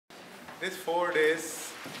This 4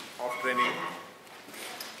 days of training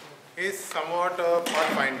is somewhat a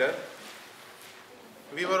Pathfinder.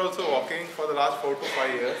 We were also walking for the last 4 to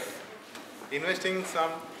 5 years, investing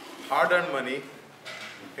some hard-earned money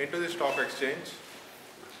into the stock exchange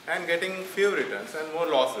and getting few returns and more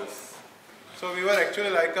losses. So we were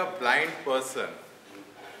actually like a blind person.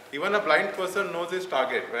 Even a blind person knows his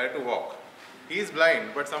target, where to walk. He is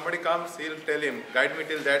blind, but somebody comes, he'll tell him, guide me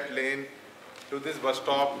till that lane, to this bus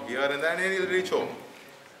stop, here and then, and he'll reach home.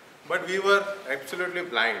 But we were absolutely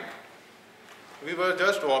blind. We were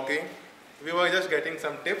just walking, we were just getting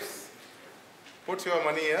some tips, puts your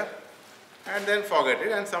money here, and then forget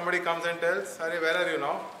it, and somebody comes and tells, "Sorry, where are you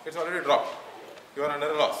now? It's already dropped. You are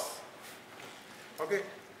under a loss." Okay?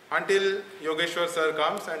 Until Yogeshwar sir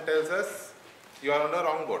comes and tells us, "You are on the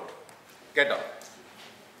wrong boat. Get up."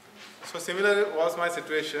 So similar was my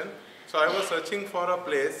situation. So I was searching for a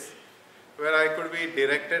place where I could be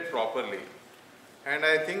directed properly. And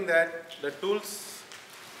I think that the tools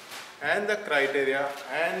and the criteria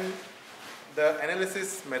and the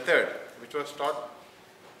analysis method which was taught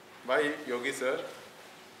by Yogi sir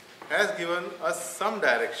has given us some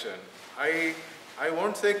direction. I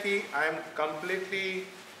won't say that I am completely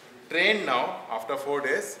trained now after 4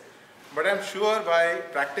 days, but I'm sure by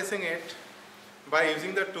practicing it, by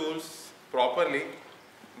using the tools properly,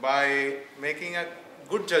 by making a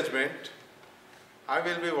good judgment, I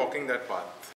will be walking that path.